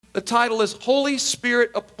The title is Holy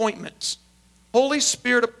Spirit Appointments. Holy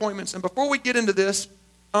Spirit Appointments. And before we get into this,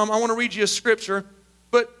 I want to read you a scripture.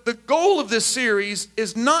 But the goal of this series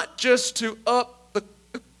is not just to up the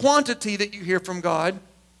quantity that you hear from God,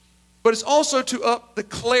 but it's also to up the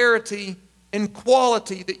clarity and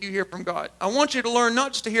quality that you hear from God. I want you to learn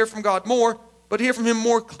not just to hear from God more, but to hear from Him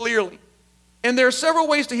more clearly. And there are several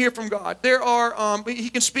ways to hear from God. There are, He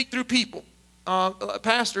can speak through people,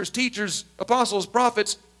 pastors, teachers, apostles,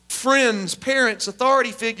 prophets, friends, parents,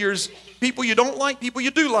 authority figures, people you don't like, people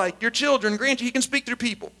you do like, your children, grandchildren. He can speak through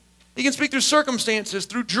people. He can speak through circumstances,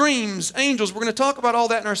 through dreams, angels. We're going to talk about all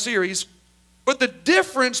that in our series. But the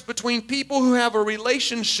difference between people who have a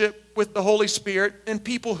relationship with the Holy Spirit and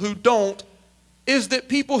people who don't is that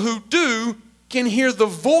people who do can hear the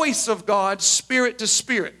voice of God spirit to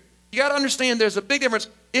spirit. You got to understand there's a big difference.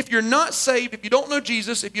 If you're not saved, if you don't know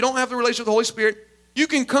Jesus, if you don't have the relationship with the Holy Spirit, you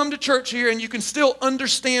can come to church here and you can still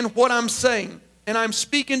understand what I'm saying. And I'm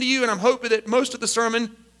speaking to you, and I'm hoping that most of the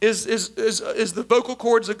sermon is the vocal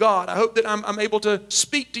cords of God. I hope that I'm able to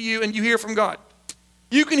speak to you and you hear from God.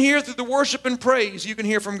 You can hear through the worship and praise. You can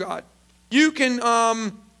hear from God. You can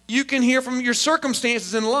hear from your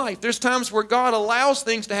circumstances in life. There's times where God allows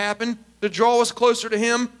things to happen to draw us closer to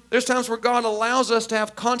Him. There's times where God allows us to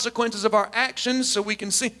have consequences of our actions so we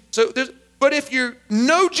can see. But if you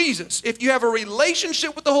know Jesus, if you have a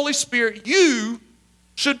relationship with the Holy Spirit, you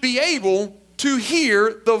should be able to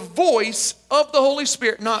hear the voice of the Holy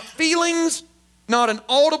Spirit. Not feelings, not an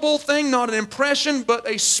audible thing, not an impression, but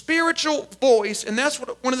a spiritual voice. And that's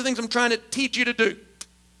one of the things I'm trying to teach you to do.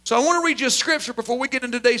 So I want to read you a scripture before we get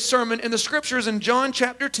into today's sermon. And the scripture is in John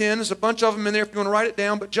chapter 10. There's a bunch of them in there if you want to write it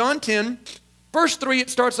down. But John 10, verse 3, it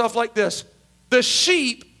starts off like this. The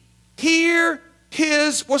sheep hear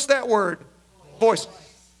His, what's that word? Voice.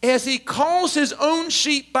 As He calls His own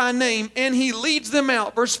sheep by name and He leads them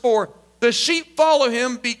out. Verse 4, the sheep follow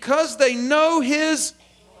Him because they know His,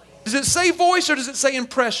 does it say voice or does it say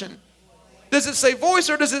impression? Does it say voice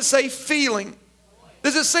or does it say feeling?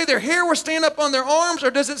 Does it say their hair will stand up on their arms or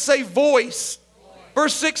does it say voice?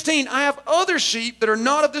 Verse 16, I have other sheep that are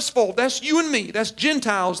not of this fold. That's you and me. That's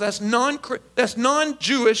Gentiles. That's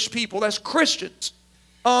non-Jewish people. That's Christians.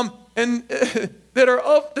 And that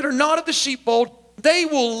are not of the sheepfold. They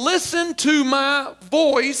will listen to my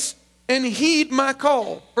voice and heed my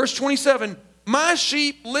call. Verse 27, my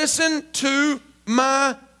sheep listen to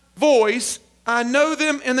my voice. I know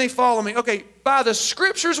them and they follow me. Okay, by the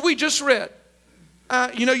scriptures we just read,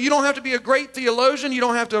 you don't have to be a great theologian. You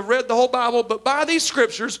don't have to have read the whole Bible. But by these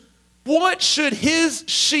scriptures, what should His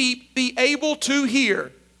sheep be able to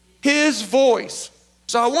hear? His voice.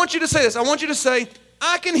 So I want you to say this. I want you to say,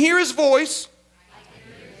 I can hear His voice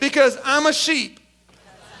because I'm a sheep.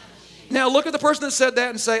 Now look at the person that said that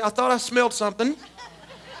and say, I thought I smelled something.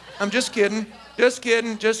 I'm just kidding. Just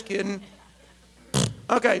kidding. Just kidding.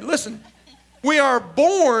 Okay, listen. We are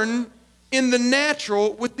born in the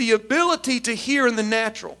natural with the ability to hear in the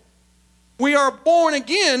natural. We are born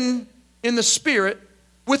again in the Spirit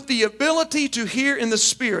with the ability to hear in the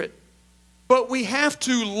Spirit. But we have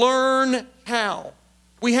to learn how.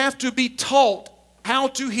 We have to be taught how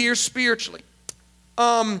to hear spiritually.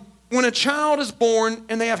 When a child is born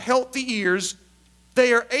and they have healthy ears,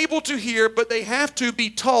 they are able to hear, but they have to be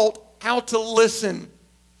taught how to listen.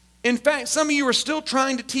 In fact, some of you are still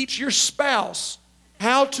trying to teach your spouse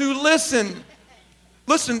how to listen.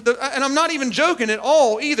 Listen, and I'm not even joking at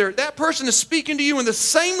all either. That person is speaking to you in the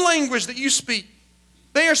same language that you speak.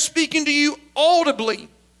 They are speaking to you audibly.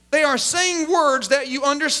 They are saying words that you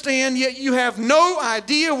understand, yet you have no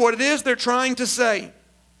idea what it is they're trying to say.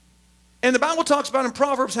 And the Bible talks about in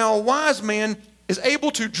Proverbs how a wise man is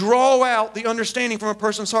able to draw out the understanding from a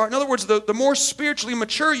person's heart. In other words, the more spiritually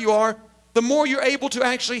mature you are, the more you're able to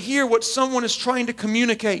actually hear what someone is trying to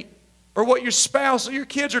communicate or what your spouse or your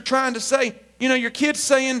kids are trying to say. Your kid's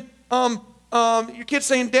saying,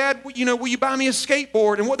 Dad, will you buy me a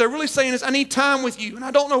skateboard? And what they're really saying is, I need time with you, and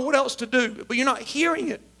I don't know what else to do. But you're not hearing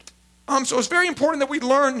it. So it's very important that we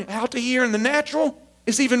learn how to hear in the natural.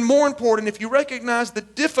 It's even more important if you recognize the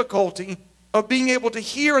difficulty of being able to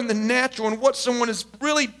hear in the natural and what someone is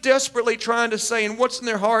really desperately trying to say and what's in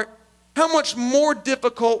their heart. How much more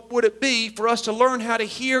difficult would it be for us to learn how to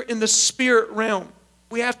hear in the spirit realm?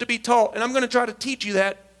 We have to be taught, and I'm going to try to teach you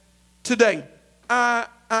that today. I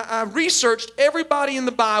researched everybody in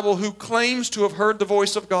the Bible who claims to have heard the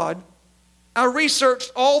voice of God. I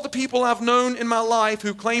researched all the people I've known in my life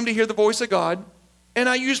who claim to hear the voice of God. And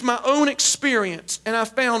I used my own experience, and I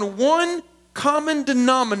found one common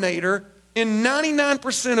denominator in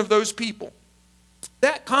 99% of those people.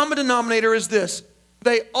 That common denominator is this.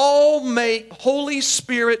 they all make Holy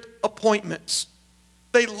Spirit appointments.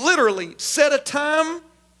 They literally set a time,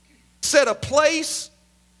 set a place,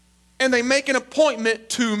 and they make an appointment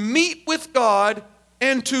to meet with God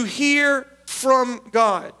and to hear from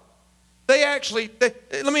God. Let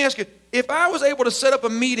me ask you, if I was able to set up a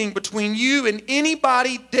meeting between you and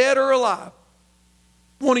anybody dead or alive,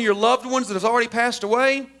 one of your loved ones that has already passed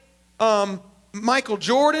away, Michael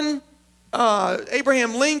Jordan,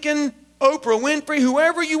 Abraham Lincoln, Oprah Winfrey,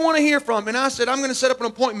 whoever you want to hear from, and I said, I'm going to set up an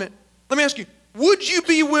appointment. Let me ask you, would you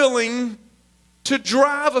be willing to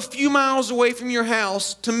drive a few miles away from your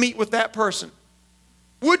house to meet with that person?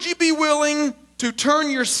 Would you be willing to turn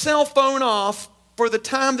your cell phone off for the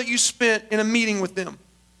time that you spent in a meeting with them?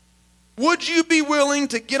 Would you be willing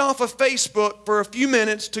to get off of Facebook for a few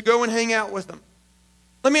minutes to go and hang out with them?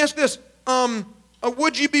 Let me ask this.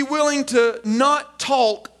 Would you be willing to not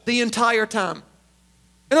talk the entire time?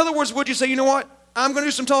 In other words, would you say, you know what? I'm going to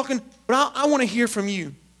do some talking, but I want to hear from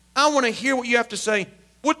you. I want to hear what you have to say.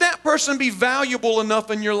 Would that person be valuable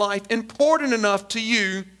enough in your life, important enough to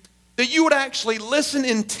you, that you would actually listen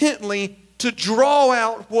intently to draw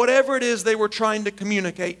out whatever it is they were trying to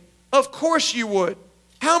communicate? Of course you would.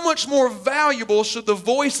 How much more valuable should the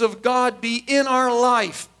voice of God be in our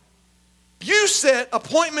life? You set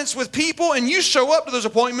appointments with people and you show up to those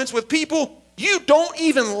appointments with people you don't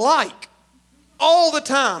even like all the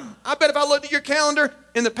time. I bet if I looked at your calendar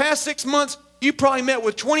in the past 6 months, you probably met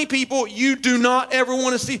with 20 people you do not ever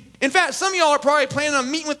want to see. In fact, some of y'all are probably planning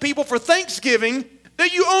on meeting with people for Thanksgiving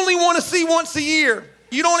that you only want to see once a year.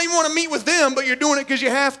 You don't even want to meet with them, but you're doing it because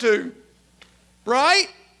you have to. Right?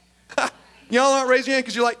 Y'all aren't raising your hand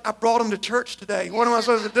because you're like, I brought them to church today. What am I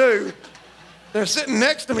supposed to do? They're sitting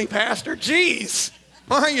next to me, Pastor. Jeez.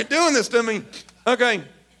 Why are you doing this to me? Okay.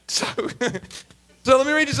 So let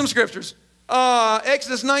me read you some scriptures.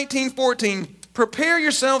 Exodus 19:14. Prepare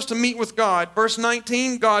yourselves to meet with God. Verse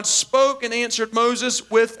 19, God spoke and answered Moses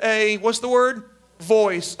with a, what's the word?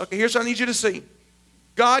 Voice. Okay, here's what I need you to see.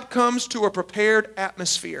 God comes to a prepared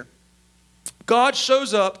atmosphere. God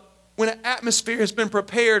shows up when an atmosphere has been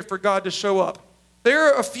prepared for God to show up. There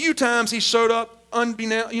are a few times he showed up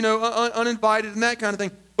uninvited and that kind of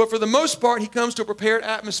thing. But for the most part, he comes to a prepared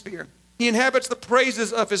atmosphere. He inhabits the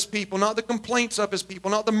praises of his people, not the complaints of his people,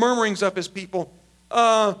 not the murmurings of his people.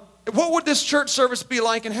 What would this church service be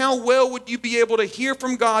like, and how well would you be able to hear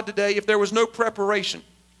from God today if there was no preparation?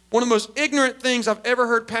 One of the most ignorant things I've ever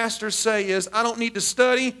heard pastors say is, I don't need to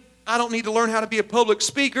study. I don't need to learn how to be a public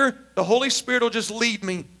speaker. The Holy Spirit will just lead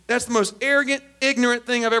me. That's the most arrogant, ignorant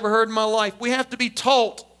thing I've ever heard in my life. We have to be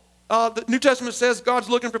taught. The New Testament says God's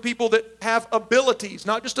looking for people that have abilities,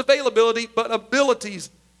 not just availability, but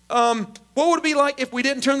abilities. What would it be like if we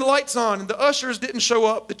didn't turn the lights on and the ushers didn't show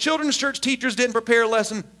up, the children's church teachers didn't prepare a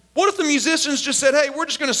lesson? What if the musicians just said, hey, we're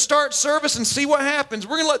just going to start service and see what happens.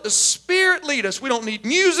 We're going to let the Spirit lead us. We don't need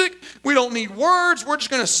music. We don't need words. We're just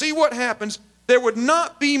going to see what happens. There would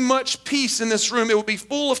not be much peace in this room. It would be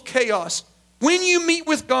full of chaos. When you meet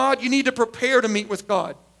with God, you need to prepare to meet with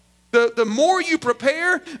God. The more you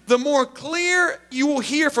prepare, the more clear you will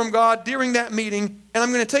hear from God during that meeting. And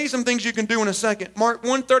I'm going to tell you some things you can do in a second. Mark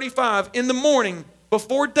 1:35, in the morning,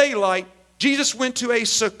 before daylight, Jesus went to a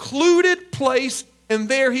secluded place and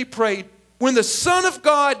there he prayed. When the Son of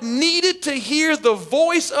God needed to hear the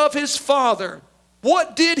voice of his Father,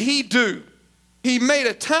 what did he do? He made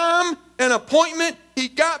a time, an appointment, he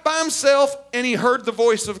got by himself, and he heard the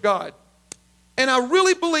voice of God. And I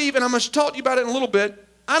really believe, and I'm going to talk to you about it in a little bit,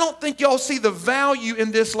 I don't think y'all see the value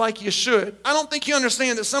in this like you should. I don't think you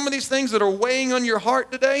understand that some of these things that are weighing on your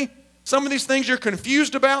heart today, some of these things you're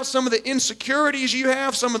confused about, some of the insecurities you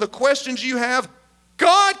have, some of the questions you have,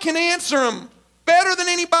 God can answer them better than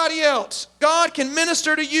anybody else. God can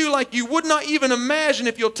minister to you like you would not even imagine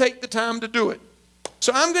if you'll take the time to do it.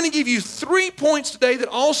 So I'm going to give you 3 points today that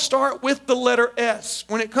all start with the letter S.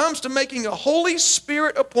 When it comes to making a Holy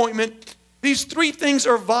Spirit appointment, these 3 things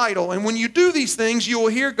are vital. And when you do these things, you will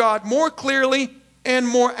hear God more clearly and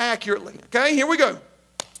more accurately. Okay, here we go.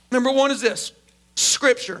 Number 1 is this: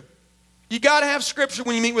 Scripture. You got to have Scripture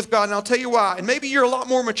when you meet with God, and I'll tell you why. And maybe you're a lot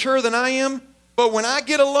more mature than I am, but when I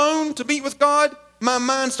get alone to meet with God, my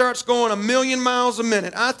mind starts going a million miles a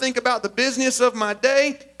minute. I think about the business of my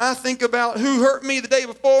day. I think about who hurt me the day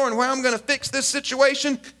before and how I'm going to fix this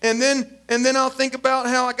situation. And then I'll think about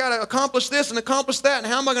how I got to accomplish this and accomplish that, and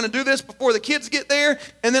how am I going to do this before the kids get there.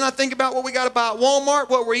 And then I think about what we got to buy at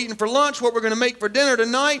Walmart, what we're eating for lunch, what we're going to make for dinner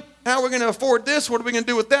tonight, how we're going to afford this, what are we going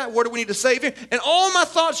to do with that, what do we need to save here. And all my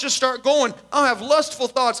thoughts just start going. I'll have lustful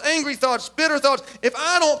thoughts, angry thoughts, bitter thoughts. If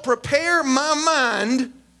I don't prepare my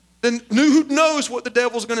mind then who knows what the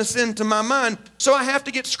devil's going to send to my mind? So I have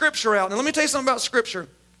to get Scripture out. Now let me tell you something about Scripture.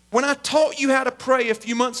 When I taught you how to pray a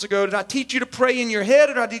few months ago, did I teach you to pray in your head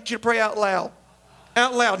or did I teach you to pray out loud?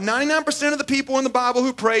 Out loud. 99% of the people in the Bible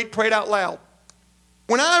who prayed out loud.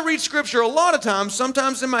 When I read Scripture, a lot of times,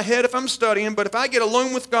 sometimes in my head if I'm studying, but if I get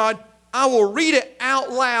alone with God, I will read it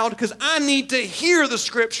out loud because I need to hear the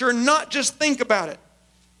Scripture, not just think about it.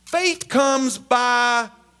 Faith comes by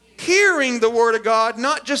hearing the Word of God,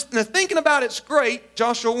 not just thinking about it's great,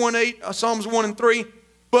 Joshua 1:8, Psalms 1 and 3,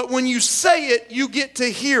 but when you say it, you get to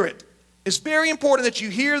hear it. It's very important that you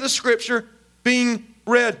hear the Scripture being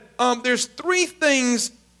read. There's three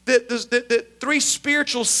things, three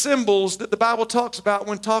spiritual symbols that the Bible talks about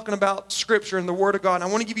when talking about Scripture and the Word of God. I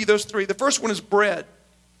want to give you those three. The first one is bread.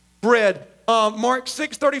 Bread. Mark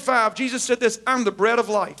 6:35, Jesus said this, I'm the bread of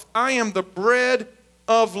life. I am the bread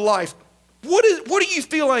of life. What do you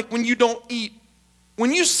feel like when you don't eat?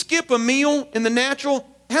 When you skip a meal in the natural,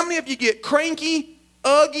 how many of you get cranky,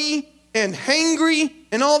 uggy, and hangry,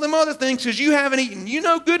 and all them other things because you haven't eaten? You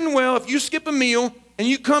know good and well if you skip a meal and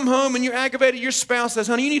you come home and you're aggravated, your spouse says,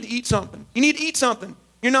 honey, you need to eat something. You need to eat something.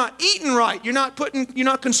 You're not eating right. You're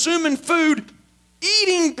not consuming food.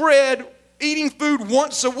 Eating bread, eating food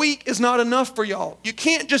once a week is not enough for y'all. You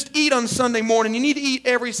can't just eat on Sunday morning. You need to eat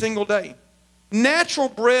every single day. Natural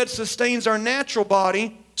bread sustains our natural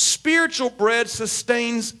body. Spiritual bread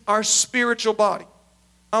sustains our spiritual body.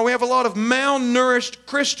 We have a lot of malnourished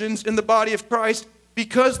Christians in the body of Christ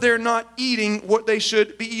because they're not eating what they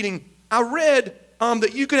should be eating. I read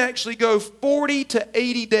that you can actually go 40 to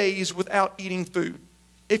 80 days without eating food.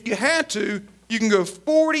 If you had to, you can go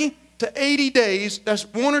 40 to 80 days, that's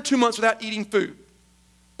 1 or 2 months without eating food.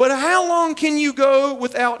 But how long can you go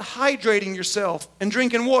without hydrating yourself and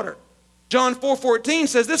drinking water? John 4:14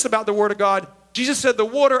 says this about the Word of God. Jesus said, the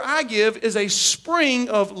water I give is a spring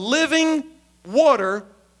of living water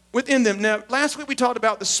within them. Now, last week we talked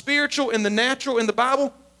about the spiritual and the natural in the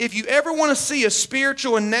Bible. If you ever want to see a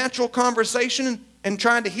spiritual and natural conversation and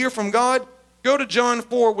trying to hear from God, go to John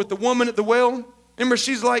 4 with the woman at the well. Remember,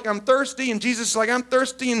 she's like, I'm thirsty, and Jesus is like, I'm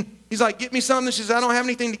thirsty, and he's like, get me something. She says, I don't have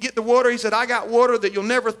anything to get the water. He said, I got water that you'll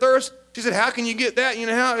never thirst. She said, how can you get that? You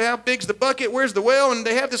know, how big's the bucket? Where's the well? And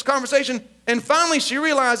they have this conversation, and finally she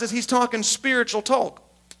realizes he's talking spiritual talk.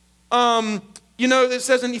 You know, it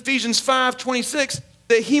says in Ephesians 5:26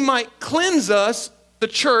 that he might cleanse us, the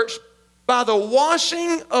church, by the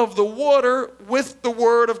washing of the water with the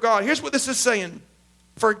Word of God. Here's what this is saying.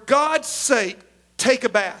 For God's sake, take a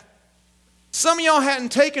bath. Some of y'all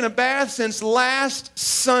hadn't taken a bath since last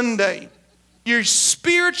Sunday. You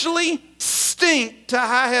spiritually stink to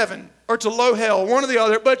high heaven or to low hell, one or the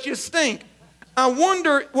other, but you stink. I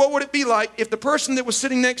wonder what would it be like if the person that was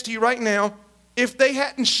sitting next to you right now, if they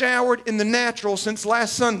hadn't showered in the natural since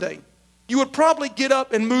last Sunday. You would probably get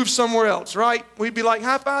up and move somewhere else, right? We'd be like,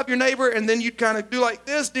 high five your neighbor, and then you'd kind of do like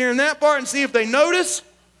this during that part and see if they notice,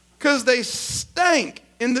 because they stink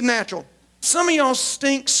in the natural. Some of y'all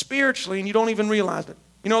stink spiritually and you don't even realize it.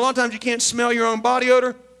 You know, a lot of times you can't smell your own body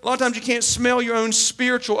odor. A lot of times you can't smell your own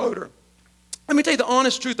spiritual odor. Let me tell you the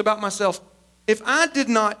honest truth about myself. If I did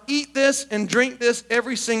not eat this and drink this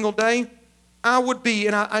every single day, I would be,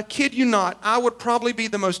 and I kid you not, I would probably be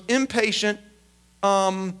the most impatient,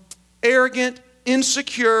 arrogant,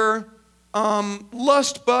 insecure,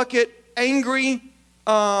 lust bucket, angry,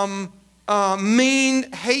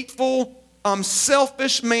 mean, hateful,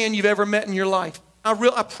 selfish man you've ever met in your life.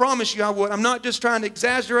 I promise you I would. I'm not just trying to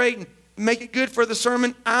exaggerate and make it good for the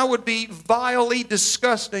sermon. I would be vilely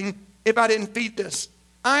disgusting if I didn't feed this.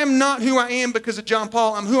 I am not who I am because of John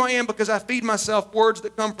Paul. I'm who I am because I feed myself words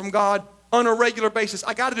that come from God on a regular basis.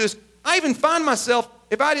 I got to do this. I even find myself,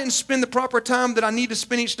 if I didn't spend the proper time that I need to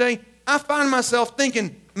spend each day, I find myself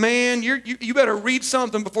thinking, man, you better read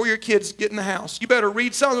something before your kids get in the house. You better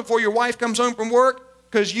read something before your wife comes home from work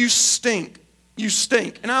because you stink. You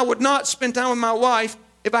stink. And I would not spend time with my wife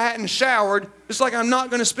if I hadn't showered, just like I'm not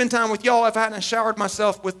going to spend time with y'all if I hadn't showered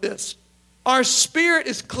myself with this. Our spirit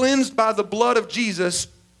is cleansed by the blood of Jesus,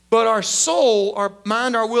 but our soul, our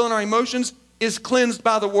mind, our will, and our emotions is cleansed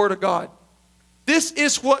by the Word of God. This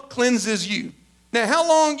is what cleanses you. Now, how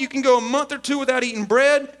long you can go a month or two without eating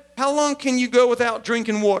bread? How long can you go without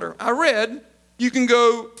drinking water? I read you can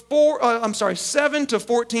go 7 to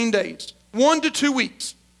 14 days, 1 to 2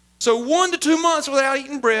 weeks. So 1 to 2 months without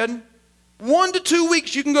eating bread. 1 to 2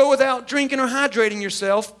 weeks you can go without drinking or hydrating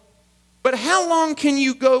yourself. But how long can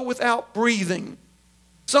you go without breathing?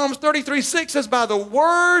 Psalms 33:6 says, by the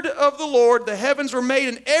word of the Lord the heavens were made,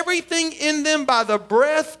 and everything in them by the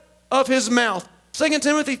breath of his mouth. 2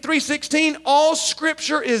 Timothy 3:16, all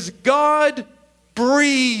scripture is God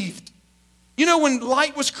breathed. You know, when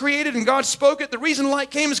light was created and God spoke it, the reason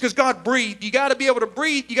light came is because God breathed. You got to be able to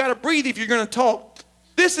breathe. You got to breathe if you're going to talk.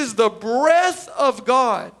 This is the breath of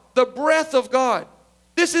God. The breath of God.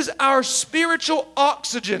 This is our spiritual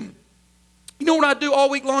oxygen. You know what I do all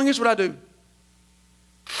week long? Here's what I do.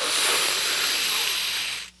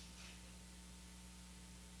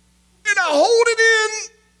 And I hold it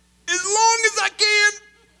in as long as I can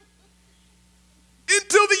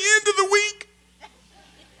until the end of the week.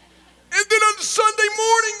 And then on Sunday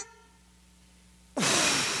morning,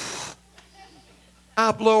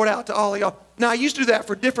 I blow it out to all of y'all. Now, I used to do that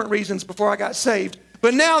for different reasons before I got saved,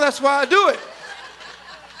 but now that's why I do it.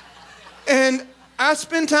 And I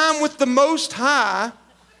spend time with the Most High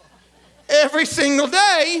every single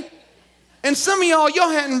day. And some of y'all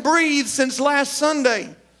hadn't breathed since last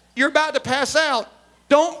Sunday. You're about to pass out.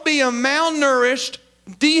 Don't be a malnourished,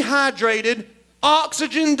 dehydrated,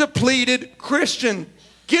 oxygen-depleted Christian.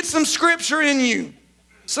 Get some scripture in you.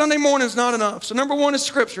 Sunday morning is not enough. So number 1 is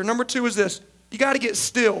scripture. Number 2 is this. You got to get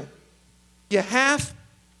still. You have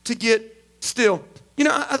to get still. You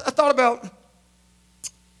know, I thought about,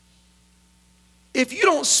 if you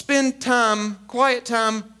don't spend time, quiet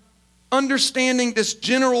time, understanding this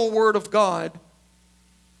general word of God,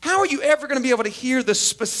 how are you ever going to be able to hear the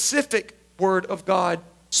specific word of God,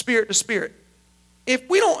 spirit to spirit? If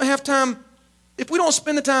we don't have time, if we don't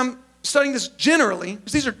spend the time studying this generally,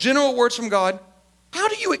 because these are general words from God, how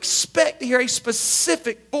do you expect to hear a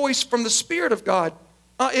specific voice from the Spirit of God?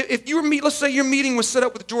 If you were let's say your meeting was set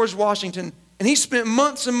up with George Washington, and he spent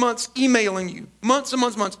months and months emailing you, months and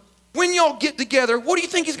months. When y'all get together, what do you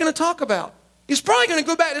think he's going to talk about? He's probably going to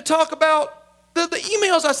go back to talk about the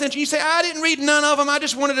emails I sent you. You say, I didn't read none of them. I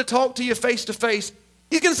just wanted to talk to you face to face.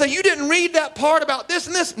 He's going to say, you didn't read that part about this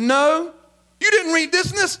and this? No. You didn't read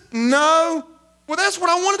this and this? No. Well, that's what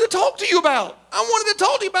I wanted to talk to you about. I wanted to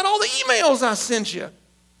talk to you about all the emails I sent you.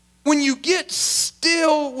 When you get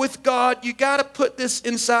still with God, you got to put this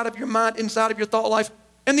inside of your mind, inside of your thought life.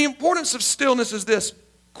 And the importance of stillness is this: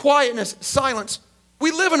 quietness, silence.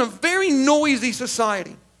 We live in a very noisy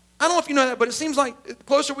society. I don't know if you know that, but it seems like the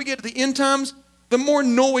closer we get to the end times, the more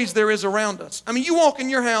noise there is around us. I mean, you walk in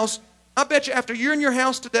your house, I bet you after you're in your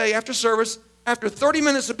house today, after service, after 30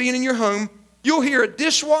 minutes of being in your home, you'll hear a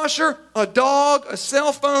dishwasher, a dog, a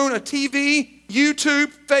cell phone, a TV,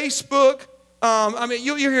 YouTube, Facebook.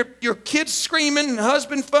 You'll hear your kids screaming,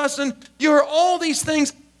 husband fussing. You hear all these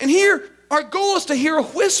things. And here, our goal is to hear a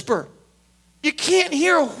whisper. You can't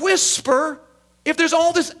hear a whisper if there's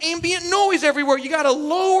all this ambient noise everywhere. You got to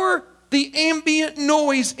lower the ambient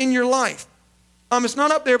noise in your life. It's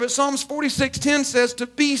not up there, but Psalms 46:10 says to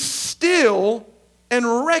be still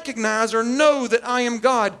and recognize or know that I am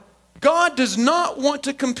God. God does not want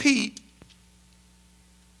to compete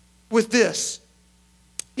with this.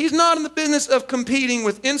 He's not in the business of competing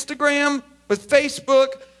with Instagram, with Facebook,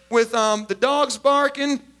 with the dogs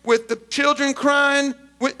barking, with the children crying.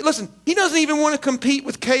 Listen, he doesn't even want to compete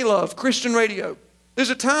with K-Love, Christian radio. There's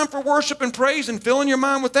a time for worship and praise and filling your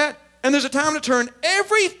mind with that. And there's a time to turn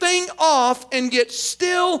everything off and get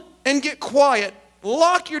still and get quiet.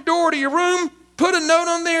 Lock your door to your room. Put a note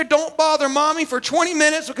on there, don't bother mommy for 20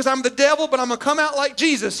 minutes because I'm the devil, but I'm going to come out like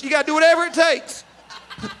Jesus. You got to do whatever it takes.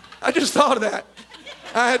 I just thought of that.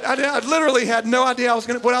 I literally had no idea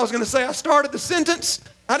what I was going to say. I started the sentence.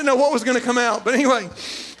 I didn't know what was going to come out. But anyway,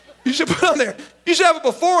 you should put on there. You should have a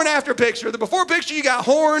before and after picture. The before picture, you got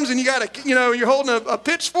horns and you got you're holding a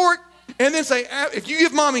pitchfork. And then say, if you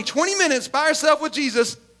give mommy 20 minutes by herself with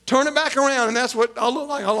Jesus, turn it back around. And that's what I'll look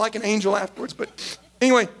like. I'll like an angel afterwards. But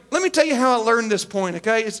anyway, let me tell you how I learned this point,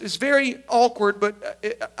 okay? It's very awkward,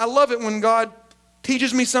 but I love it when God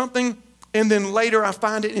teaches me something, and then later I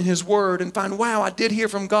find it in His Word and find, wow, I did hear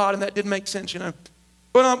from God, and that did make sense,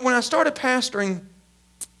 But when I started pastoring,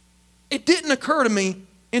 it didn't occur to me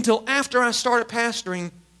until after I started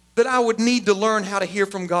pastoring that I would need to learn how to hear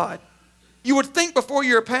from God. You would think before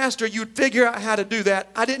you're a pastor, you'd figure out how to do that.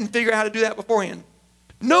 I didn't figure out how to do that beforehand.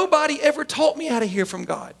 Nobody ever taught me how to hear from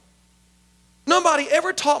God. Nobody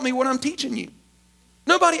ever taught me what I'm teaching you.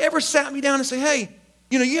 Nobody ever sat me down and said, hey,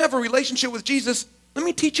 you have a relationship with Jesus. Let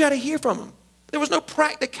me teach you how to hear from Him. There was no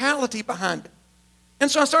practicality behind it. And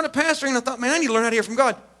so I started pastoring and I thought, man, I need to learn how to hear from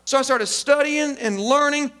God. So I started studying and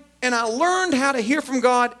learning, and I learned how to hear from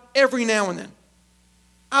God every now and then.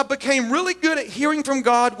 I became really good at hearing from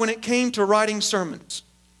God when it came to writing sermons.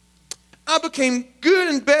 I became good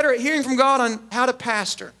and better at hearing from God on how to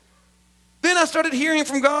pastor. Then I started hearing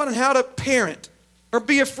from God on how to parent or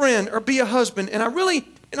be a friend or be a husband. And I really,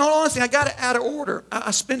 in all honesty, I got it out of order.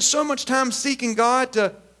 I spent so much time seeking God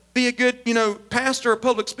to be a good, pastor or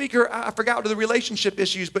public speaker. I forgot the relationship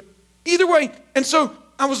issues, but either way. And so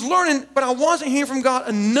I was learning, but I wasn't hearing from God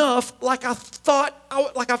enough like I felt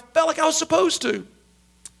like I was supposed to.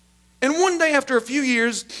 And one day after a few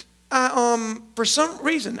years, for some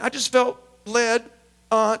reason, I just felt led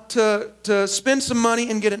to spend some money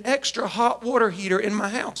and get an extra hot water heater in my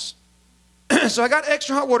house. So I got an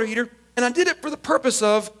extra hot water heater, and I did it for the purpose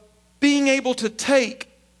of being able to take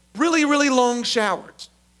really, really long showers.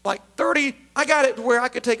 Like 30, I got it to where I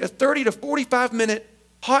could take a 30 to 45 minute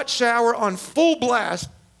hot shower on full blast,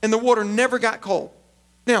 and the water never got cold.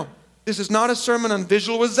 Now, this is not a sermon on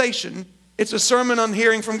visualization. It's a sermon on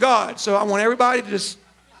hearing from God. So I want everybody to just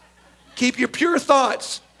keep your pure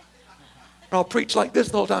thoughts. I'll preach like this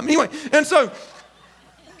the whole time. Anyway, and so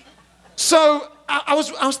I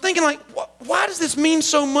was thinking, like, why does this mean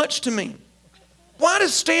so much to me? Why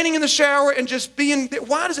does standing in the shower and just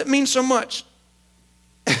why does it mean so much?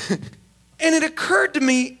 And it occurred to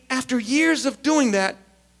me after years of doing that,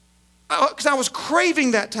 because I was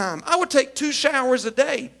craving that time. I would take 2 showers a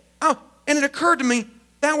day. And it occurred to me,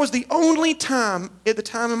 that was the only time, at the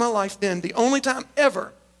time in my life then, the only time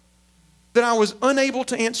ever that I was unable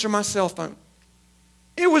to answer my cell phone.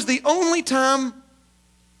 It was the only time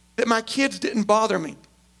that my kids didn't bother me.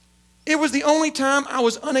 It was the only time I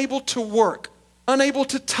was unable to work, unable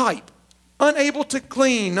to type, unable to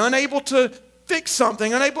clean, unable to fix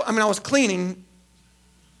something, I was cleaning,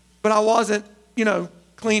 but I wasn't,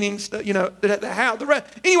 cleaning, the house. The rest.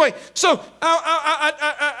 Anyway, so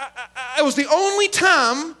it was the only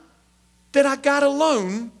time that I got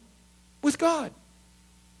alone with God.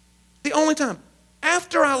 The only time.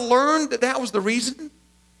 After I learned that was the reason,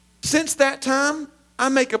 since that time, I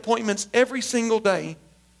make appointments every single day.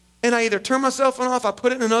 And I either turn my cell phone off, I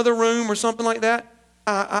put it in another room or something like that.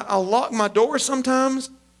 I'll lock my door sometimes.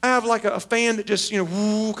 I have like a fan that just,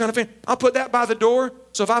 woo kind of fan. I'll put that by the door.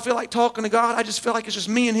 So if I feel like talking to God, I just feel like it's just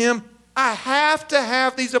me and Him. I have to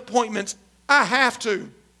have these appointments. I have to.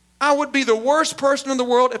 I would be the worst person in the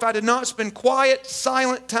world if I did not spend quiet,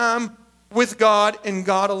 silent time with God and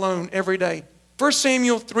God alone every day. 1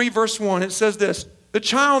 Samuel 3 verse 1, it says this: the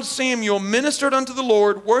child Samuel ministered unto the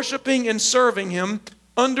Lord, worshiping and serving Him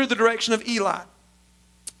under the direction of Eli.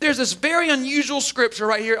 There's this very unusual scripture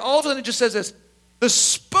right here. All of a sudden it just says this: the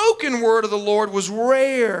spoken word of the Lord was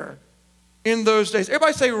rare in those days.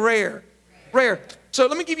 Everybody say rare. Rare. So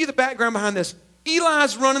let me give you the background behind this.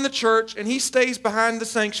 Eli's running the church and he stays behind the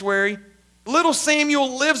sanctuary. Little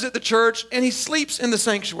Samuel lives at the church and he sleeps in the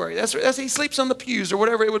sanctuary. He sleeps on the pews or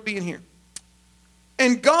whatever it would be in here.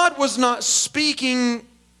 And God was not speaking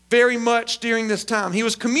very much during this time. He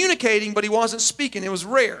was communicating, but He wasn't speaking. It was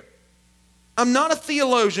rare. I'm not a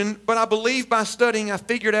theologian, but I believe by studying I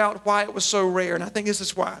figured out why it was so rare, and I think this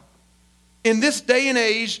is why. In this day and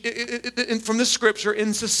age, from this scripture,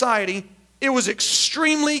 in society, it was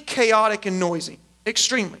extremely chaotic and noisy.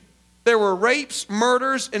 Extremely. There were rapes,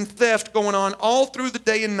 murders, and theft going on all through the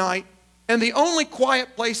day and night, and the only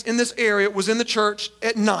quiet place in this area was in the church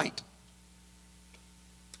at night.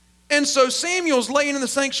 And so Samuel's laying in the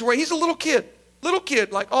sanctuary. He's a little kid,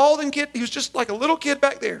 like all them kids. He was just like a little kid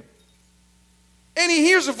back there. And he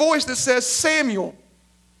hears a voice that says, Samuel.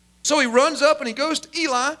 So he runs up and he goes to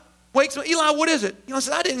Eli, wakes him. Eli, what is it? Eli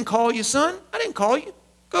says, I didn't call you, son. I didn't call you.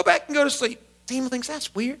 Go back and go to sleep. Samuel thinks,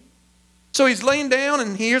 that's weird. So he's laying down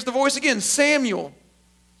and he hears the voice again, Samuel.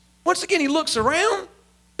 Once again, he looks around,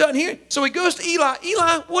 doesn't hear it. So he goes to Eli.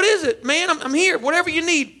 Eli, what is it? Man, I'm here. Whatever you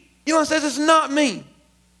need. Eli says, it's not me.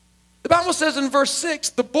 The Bible says in verse 6,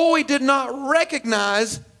 the boy did not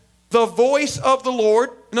recognize the voice of the Lord.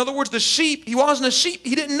 In other words, the sheep, he wasn't a sheep.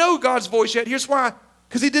 He didn't know God's voice yet. Here's why.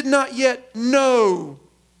 Because he did not yet know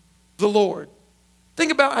the Lord.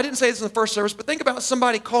 Think about, I didn't say this in the first service, but think about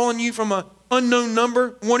somebody calling you from an unknown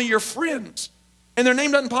number, one of your friends, and their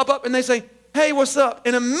name doesn't pop up, and they say, hey, what's up?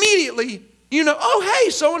 And immediately, oh, hey,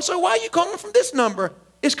 so-and-so, why are you calling from this number?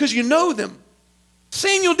 It's because you know them.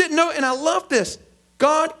 Samuel didn't know, and I love this.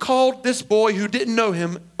 God called this boy who didn't know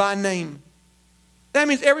Him by name. That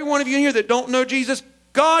means every one of you in here that don't know Jesus,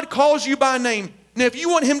 God calls you by name. Now, if you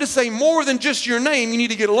want Him to say more than just your name, you need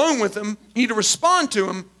to get alone with Him. You need to respond to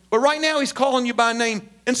Him. But right now, He's calling you by name.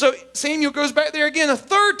 And so Samuel goes back there again a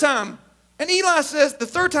third time. And the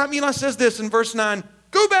third time Eli says this in verse 9,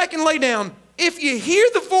 go back and lay down. If you hear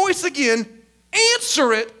the voice again,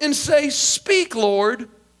 answer it and say, speak, Lord.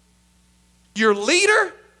 Your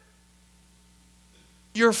leader,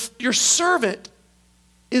 your servant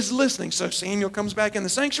is listening. So Samuel comes back in the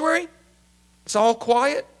sanctuary. It's all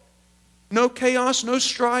quiet. No chaos, no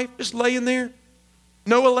strife, just laying there.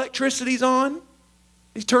 No electricity's on.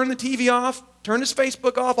 He's turned the TV off. turned his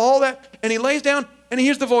Facebook off, all that, and he lays down and he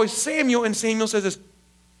hears the voice, Samuel, and Samuel says this,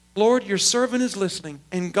 Lord, your servant is listening.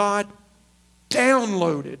 And God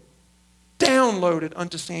downloaded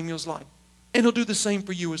unto Samuel's life. And he'll do the same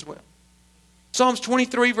for you as well. Psalms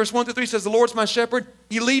 23, verse 1 through 3 says, the Lord's my shepherd.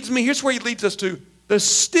 He leads me. Here's where he leads us to. The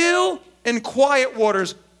still and quiet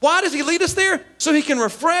waters. Why does he lead us there? So he can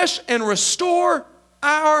refresh and restore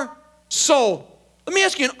our soul. Let me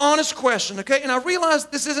ask you an honest question, okay? And I realize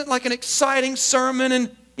this isn't like an exciting sermon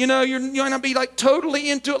and, you might not be like totally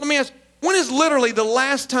into it. Let me ask, when is literally the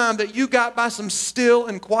last time that you got by some still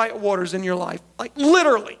and quiet waters in your life? Like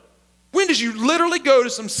literally. When did you literally go to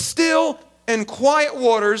some still and quiet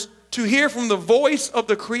waters to hear from the voice of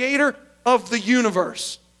the creator of the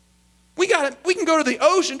universe? We can go to the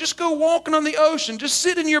ocean. Just go walking on the ocean. Just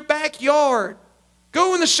sit in your backyard.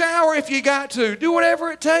 Go in the shower if you got to. Do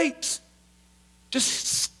whatever it takes.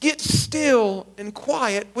 Just get still and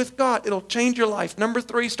quiet with God. It'll change your life. Number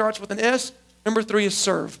 3 starts with an S. Number 3 is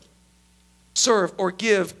serve. Serve or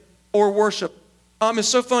give or worship. It's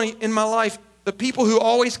so funny. In my life, the people who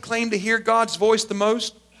always claim to hear God's voice the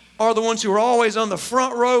most are the ones who are always on the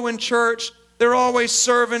front row in church. They're always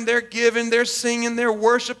serving, they're giving, they're singing, they're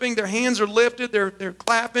worshiping, their hands are lifted, they're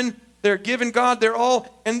clapping, they're giving God their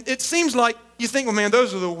all. And it seems like you think, well, man,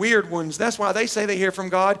 those are the weird ones. That's why they say they hear from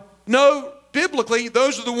God. No, biblically,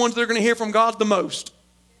 those are the ones that are going to hear from God the most.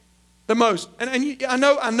 The most. And I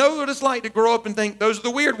know what it's like to grow up and think, those are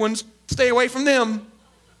the weird ones. Stay away from them.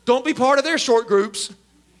 Don't be part of their short groups.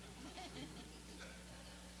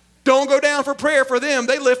 Don't go down for prayer for them.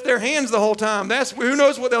 They lift their hands the whole time. Who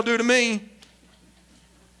knows what they'll do to me.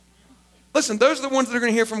 Listen, those are the ones that are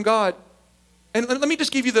going to hear from God. And let me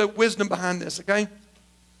just give you the wisdom behind this, okay?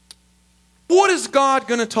 What is God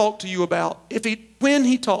going to talk to you about when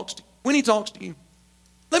He talks to you?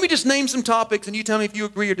 Let me just name some topics and you tell me if you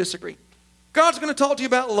agree or disagree. God's going to talk to you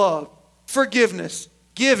about love, forgiveness,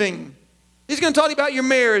 giving. He's going to talk to you about your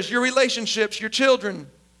marriage, your relationships, your children.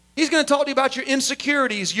 He's going to talk to you about your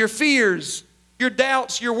insecurities, your fears, your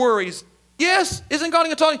doubts, your worries. Yes? Isn't God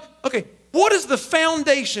going to talk to you? Okay, what is the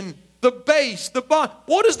foundation, the base, the bond?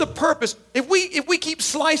 What is the purpose? If we keep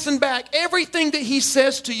slicing back everything that He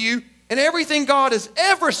says to you and everything God has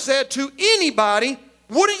ever said to anybody,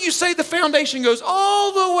 wouldn't you say the foundation goes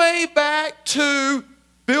all the way back to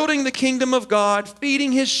building the kingdom of God,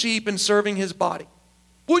 feeding His sheep, and serving His body?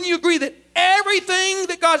 Wouldn't you agree that everything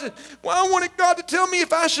that God said, well, I wanted God to tell me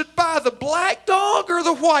if I should buy the black dog or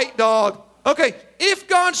the white dog. Okay, if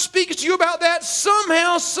God speaks to you about that,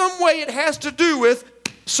 somehow, some way it has to do with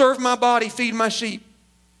serve my body, feed my sheep.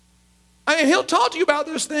 And He'll talk to you about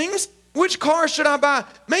those things. Which car should I buy?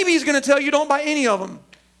 Maybe He's going to tell you don't buy any of them.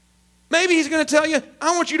 Maybe He's going to tell you,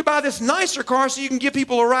 I want you to buy this nicer car so you can give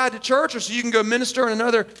people a ride to church or so you can go minister in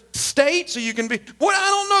another state so you can be, I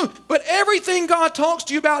don't know. But everything God talks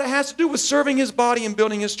to you about, it has to do with serving His body and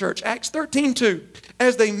building His church. Acts 13:2.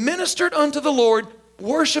 As they ministered unto the Lord,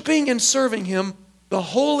 worshiping and serving Him, the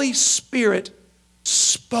Holy Spirit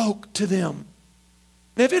spoke to them.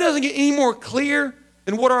 And if it doesn't get any more clear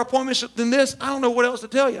than what our appointment should than this, I don't know what else to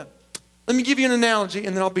tell you. Let me give you an analogy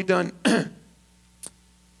and then I'll be done.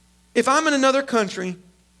 If I'm in another country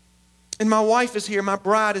and my wife is here, my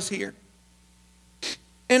bride is here,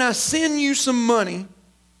 and I send you some money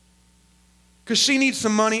because she needs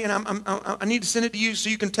some money and I need to send it to you so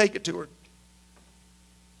you can take it to her.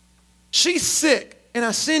 She's sick and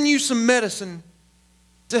I send you some medicine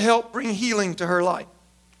to help bring healing to her life.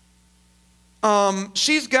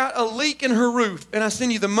 She's got a leak in her roof and I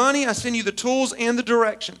send you the money, I send you the tools and the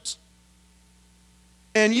directions.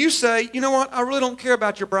 And you say, you know what, I really don't care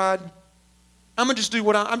about your bride. I'm going to just do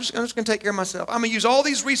I'm just going to take care of myself. I'm going to use all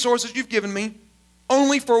these resources you've given me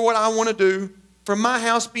only for what I want to do, for my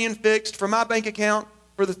house being fixed, for my bank account,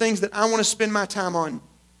 for the things that I want to spend my time on.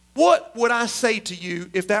 What would I say to you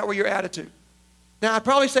if that were your attitude? Now, I'd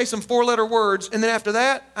probably say some 4-letter words, and then after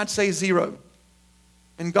that, I'd say 0.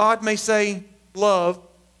 And God may say love,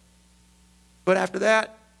 but after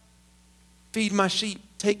that, feed my sheep,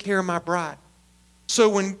 take care of my bride. So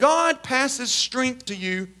when God passes strength to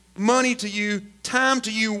you, money to you, time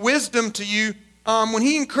to you, wisdom to you, when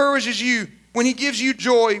He encourages you, when He gives you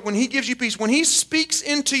joy, when He gives you peace, when He speaks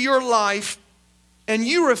into your life and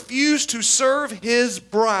you refuse to serve His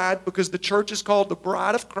bride, because the church is called the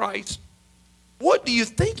bride of Christ, what do you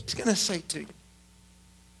think He's going to say to you?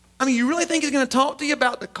 I mean, you really think He's going to talk to you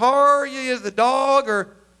about the car, the dog,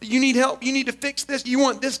 or you need help, you need to fix this, you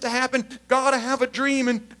want this to happen? God, I have a dream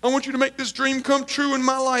and I want you to make this dream come true in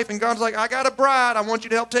my life. And God's like, I got a bride, I want you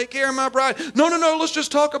to help take care of my bride. No, let's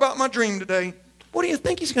just talk about my dream today. What do you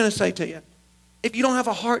think He's going to say to you? If you don't have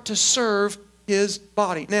a heart to serve his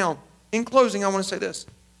body. Now, in closing, I want to say this.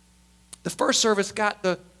 The first service got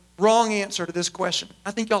the wrong answer to this question.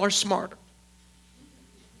 I think y'all are smarter.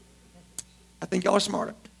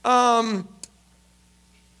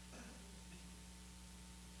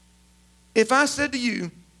 If I said to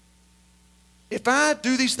you, if I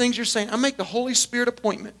do these things you're saying, I make the Holy Spirit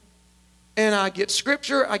appointment, and I get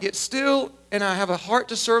scripture, I get still, and I have a heart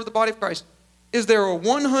to serve the body of Christ, is there a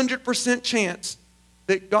 100% chance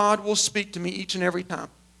that God will speak to me each and every time?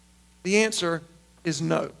 The answer is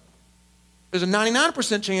no. There's a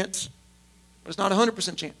 99% chance, but it's not a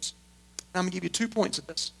 100% chance. And I'm going to give you 2 points of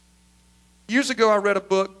this. Years ago, I read a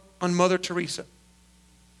book on Mother Teresa.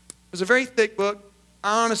 It was a very thick book.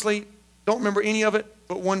 I honestly don't remember any of it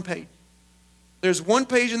but one page. There's one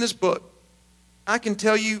page in this book. I can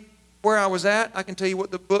tell you where I was at. I can tell you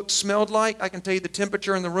what the book smelled like. I can tell you the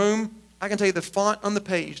temperature in the room. I can tell you the font on the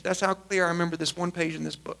page. That's how clear I remember this one page in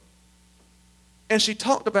this book. And she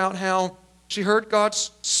talked about how she heard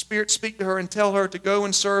God's Spirit speak to her and tell her to go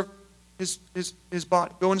and serve his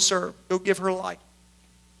body. Go and serve. Go give her life.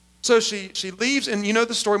 So she leaves, and you know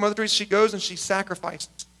the story, Mother Teresa, she goes and she sacrifices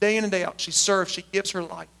day in and day out. She serves. She gives her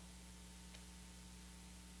life.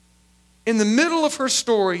 In the middle of her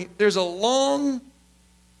story, there's a long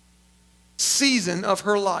season of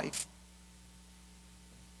her life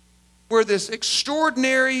where this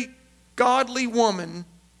extraordinary, godly woman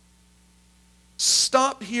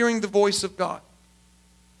stopped hearing the voice of God.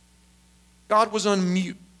 God was on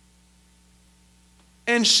mute.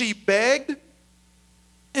 And she begged,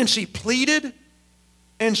 and she pleaded,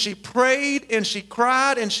 and she prayed, and she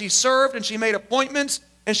cried, and she served, and she made appointments,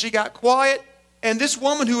 and she got quiet. And this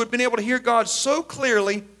woman who had been able to hear God so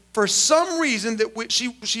clearly, for some reason that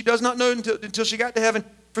she does not know until she got to heaven,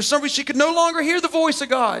 for some reason she could no longer hear the voice of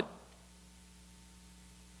God.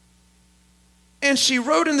 And she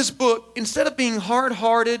wrote in this book, instead of being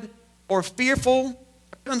hard-hearted or fearful,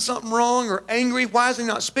 I've done something wrong, or angry, why is he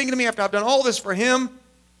not speaking to me after I've done all this for him?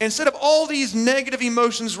 Instead of all these negative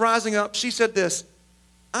emotions rising up, she said this,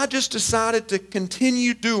 I just decided to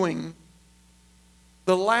continue doing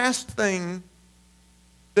the last thing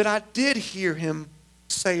that I did hear him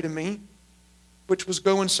say to me, which was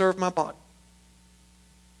go and serve my body.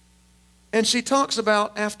 And she talks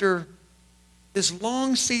about after this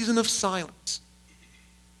long season of silence,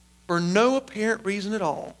 for no apparent reason at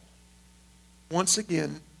all, once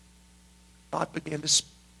again, God began to speak.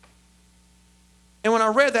 And when I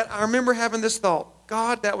read that, I remember having this thought,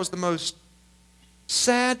 God, that was the most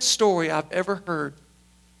sad story I've ever heard.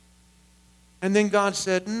 And then God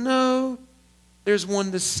said, no, there's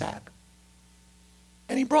one that's sadder.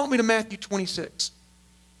 And he brought me to Matthew 26.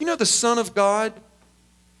 You know, the Son of God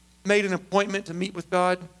made an appointment to meet with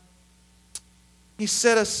God. He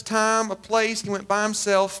set a time, a place. He went by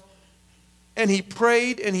himself. And he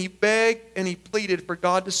prayed and he begged and he pleaded for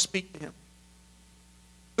God to speak to him.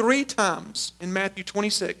 3 times in Matthew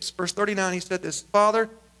 26, verse 39, he said this, Father,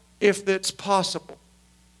 if it's possible,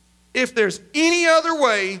 if there's any other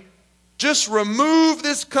way, just remove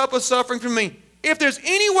this cup of suffering from me. If there's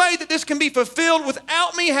any way that this can be fulfilled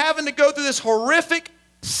without me having to go through this horrific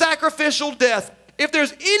sacrificial death, if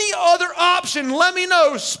there's any other option, let me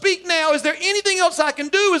know. Speak now. Is there anything else I can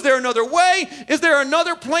do? Is there another way? Is there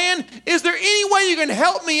another plan? Is there any way you can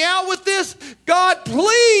help me out with this? God,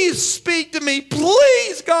 please speak to me.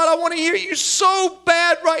 Please, God, I want to hear you so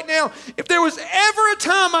bad right now. If there was ever a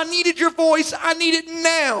time I needed your voice, I need it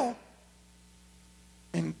now.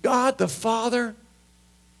 And God the Father,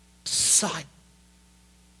 silent.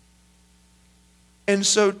 And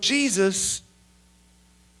so Jesus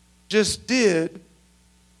just did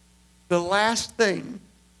the last thing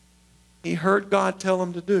he heard God tell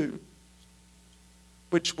him to do,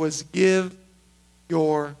 which was give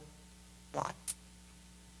your life.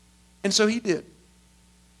 And so he did.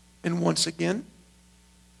 And once again,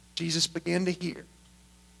 Jesus began to hear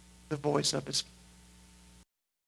the voice of his Father.